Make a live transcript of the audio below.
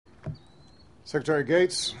Secretary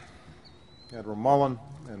Gates, Admiral Mullen,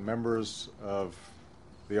 and members of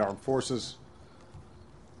the Armed Forces,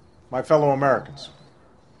 my fellow Americans,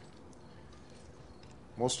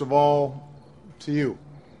 most of all to you,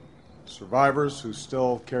 survivors who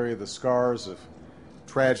still carry the scars of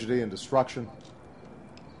tragedy and destruction,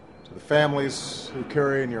 to the families who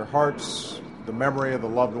carry in your hearts the memory of the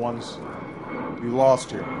loved ones you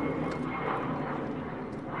lost here.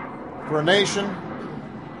 For a nation,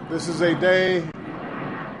 this is a day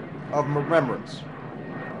of remembrance,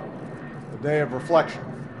 a day of reflection,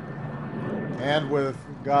 and with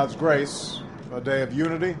God's grace, a day of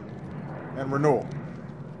unity and renewal.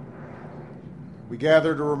 We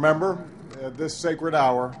gather to remember at this sacred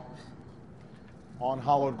hour on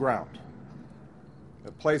hallowed ground,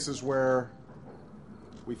 at places where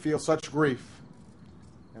we feel such grief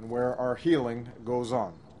and where our healing goes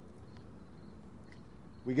on.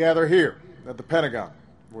 We gather here at the Pentagon,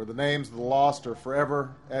 where the names of the lost are forever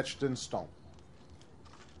etched in stone.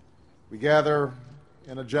 We gather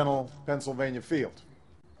in a gentle Pennsylvania field,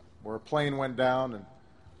 where a plane went down and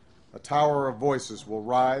a tower of voices will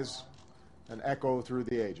rise and echo through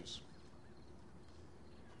the ages.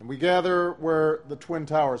 And we gather where the Twin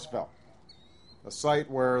Towers fell, a site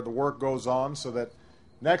where the work goes on so that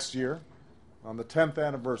next year, on the 10th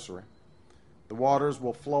anniversary, the waters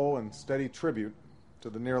will flow in steady tribute to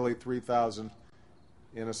the nearly 3,000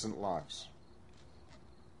 innocent lives.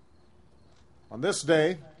 On this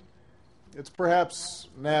day, it's perhaps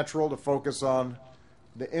natural to focus on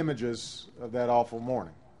the images of that awful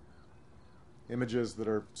morning, images that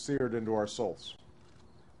are seared into our souls.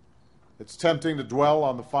 It's tempting to dwell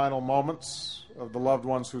on the final moments of the loved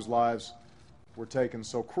ones whose lives were taken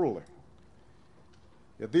so cruelly.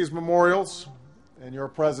 Yet these memorials and your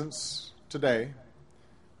presence today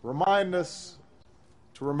remind us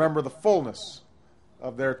to remember the fullness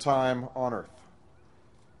of their time on earth.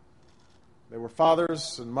 They were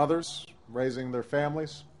fathers and mothers raising their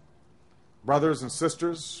families, brothers and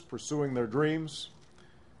sisters pursuing their dreams,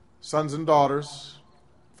 sons and daughters,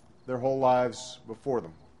 their whole lives before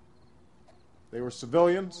them. They were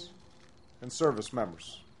civilians and service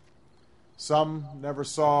members. Some never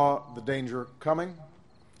saw the danger coming.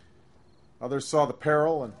 Others saw the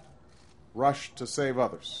peril and rushed to save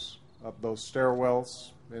others up those stairwells,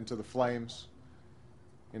 into the flames,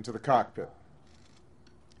 into the cockpit.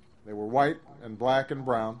 They were white and black and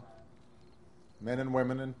brown, men and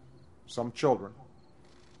women and some children,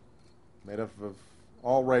 made up of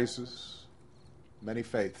all races, many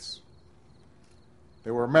faiths.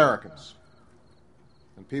 They were Americans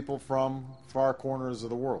and people from far corners of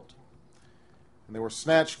the world. And they were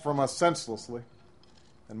snatched from us senselessly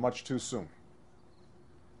and much too soon.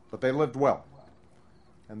 But they lived well,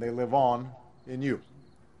 and they live on in you.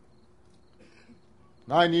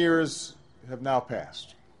 9 years have now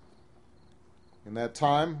passed. In that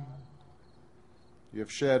time, you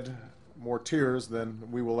have shed more tears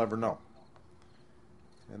than we will ever know.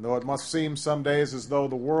 And though it must seem some days as though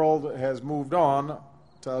the world has moved on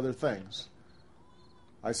to other things,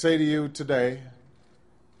 I say to you today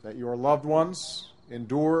that your loved ones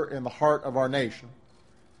endure in the heart of our nation,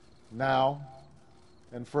 now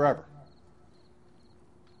and forever.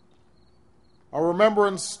 Our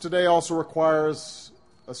remembrance today also requires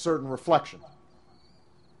a certain reflection.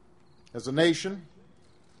 As a nation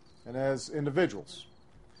and as individuals,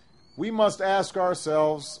 we must ask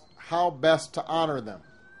ourselves how best to honor them,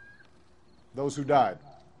 those who died,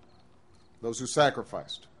 those who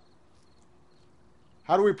sacrificed.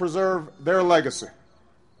 How do we preserve their legacy,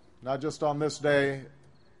 not just on this day,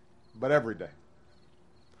 but every day?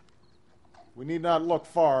 We need not look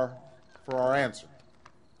far for our answer.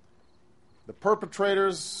 The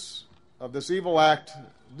perpetrators of this evil act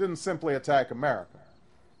didn't simply attack America.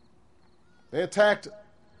 They attacked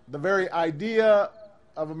the very idea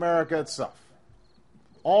of America itself,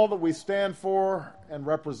 all that we stand for and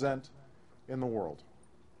represent in the world.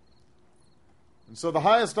 And so the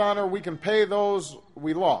highest honor we can pay those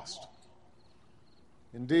we lost,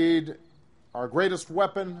 indeed our greatest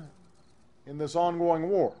weapon in this ongoing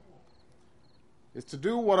war, is to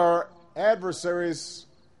do what our adversaries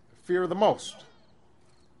fear the most,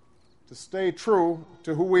 to stay true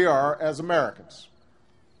to who we are as Americans,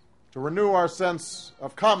 to renew our sense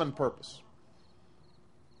of common purpose,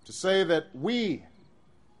 to say that we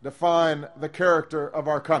define the character of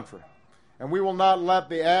our country, and we will not let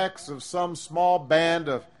the acts of some small band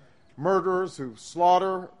of murderers who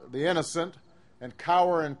slaughter the innocent and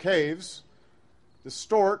cower in caves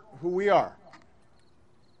distort who we are.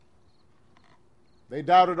 They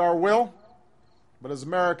doubted our will, but as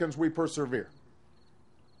Americans we persevere.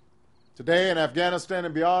 Today in Afghanistan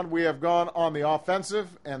and beyond, we have gone on the offensive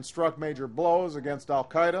and struck major blows against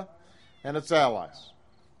al-Qaeda and its allies.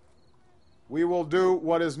 We will do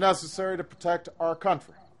what is necessary to protect our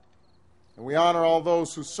country, and we honor all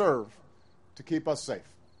those who serve to keep us safe.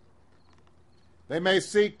 They may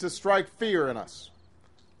seek to strike fear in us,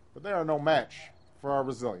 but they are no match for our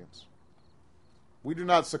resilience. We do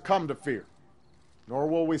not succumb to fear, nor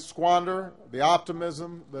will we squander the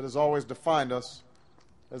optimism that has always defined us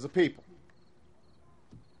as a people.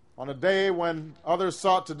 On a day when others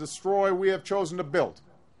sought to destroy, we have chosen to build,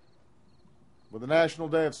 with a national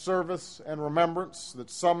day of service and remembrance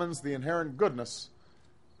that summons the inherent goodness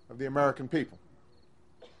of the American people.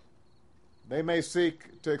 They may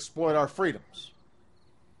seek to exploit our freedoms,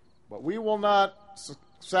 but we will not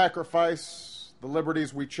sacrifice the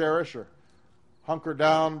liberties we cherish or hunker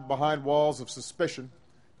down behind walls of suspicion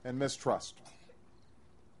and mistrust.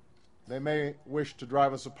 They may wish to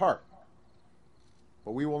drive us apart,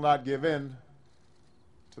 but we will not give in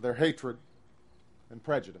to their hatred and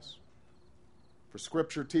prejudice. For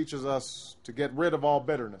Scripture teaches us to get rid of all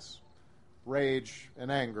bitterness, rage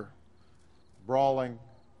and anger, brawling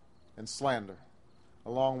and slander,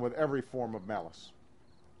 along with every form of malice.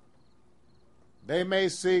 They may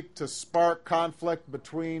seek to spark conflict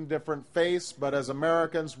between different faiths, but as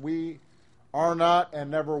Americans, we are not and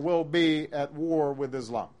never will be at war with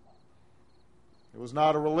Islam. It was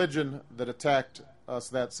not a religion that attacked us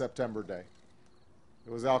that September day.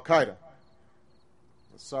 It was al-Qaeda,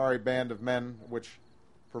 a sorry band of men which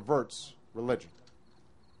perverts religion.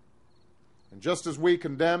 And just as we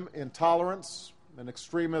condemn intolerance and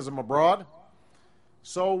extremism abroad,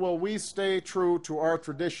 so will we stay true to our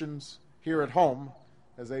traditions here at home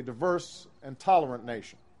as a diverse and tolerant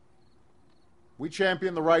nation. We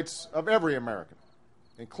champion the rights of every American,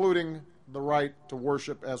 including the right to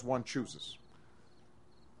worship as one chooses.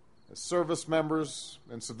 As service members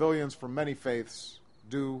and civilians from many faiths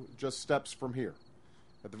do just steps from here,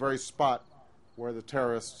 at the very spot where the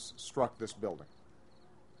terrorists struck this building.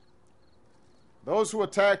 Those who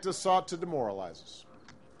attacked us sought to demoralize us,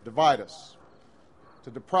 divide us, to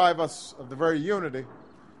deprive us of the very unity,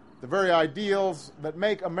 the very ideals that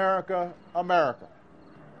make America America.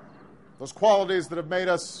 Those qualities that have made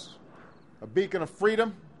us a beacon of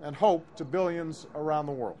freedom and hope to billions around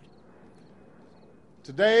the world.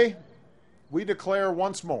 Today, we declare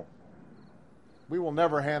once more, we will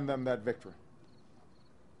never hand them that victory.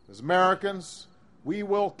 As Americans, we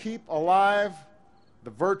will keep alive the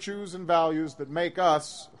virtues and values that make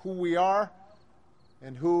us who we are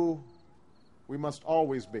and who we must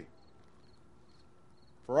always be.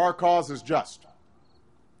 For our cause is just.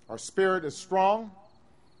 Our spirit is strong.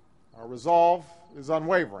 Our resolve is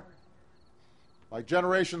unwavering. Like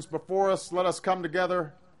generations before us, let us come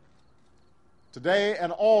together today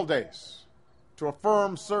and all days to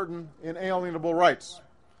affirm certain inalienable rights,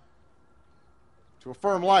 to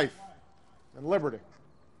affirm life and liberty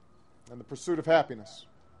and the pursuit of happiness.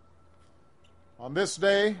 On this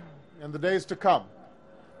day and the days to come,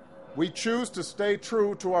 we choose to stay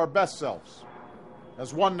true to our best selves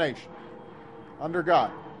as one nation, under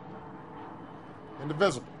God,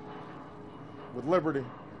 indivisible, with liberty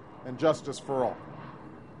and justice for all.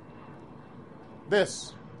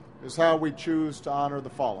 This is how we choose to honor the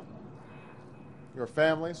fallen: your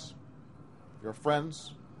families, your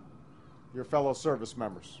friends, your fellow service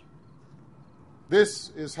members.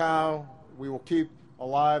 This is how we will keep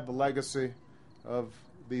alive the legacy of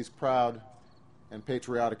these proud and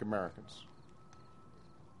patriotic Americans.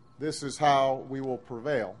 This is how we will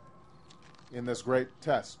prevail in this great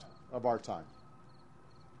test of our time.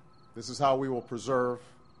 This is how we will preserve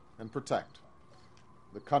and protect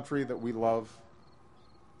the country that we love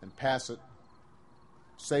and pass it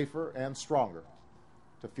safer and stronger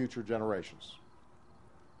to future generations.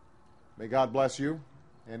 May God bless you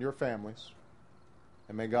and your families,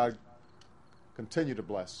 and may God continue to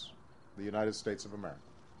bless the United States of America.